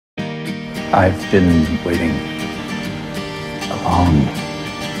I've been waiting a long,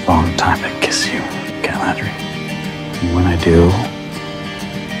 long time to kiss you, Cat Landry. And when I do,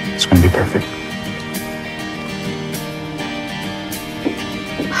 it's going to be perfect.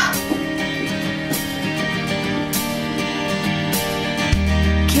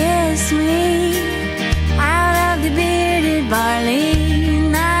 Kiss me out of the bearded barley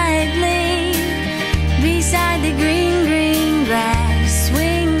nightly, beside the green, green grass.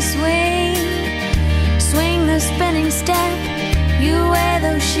 Swing, swing, swing the spinning step. You wear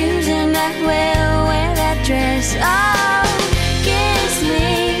those shoes and I will wear that dress. Oh, kiss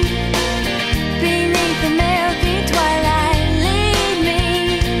me beneath the milky twilight. Lead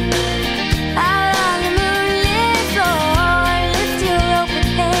me out on the moonlit floor. Lift your open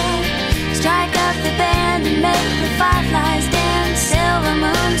head, strike up the band and make the fireflies dance. Silver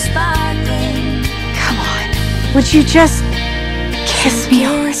moon sparkling. Come on, would you just kiss me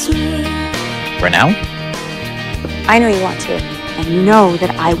already? Right now? I know you want to, and you know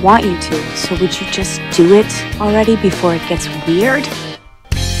that I want you to, so would you just do it already before it gets weird?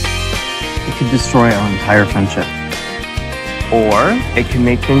 It could destroy our entire friendship. Or it can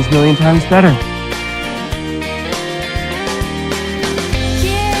make things a million times better.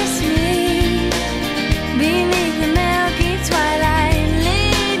 Kiss me beneath the milky twilight.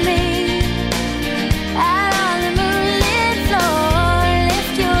 Lead me out on the moonlit floor.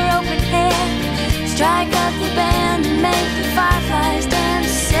 Lift your open head, strike up the band and make the fireflies dance.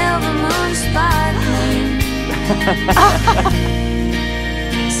 Silver moon sparkling.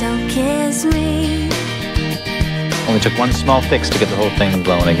 So kiss me. Only took one small fix to get the whole thing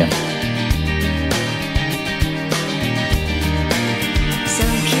glowing again. So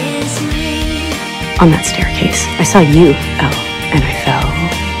kiss me. On that staircase, I saw you, Elle, and I fell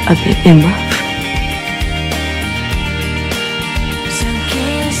a bit in love.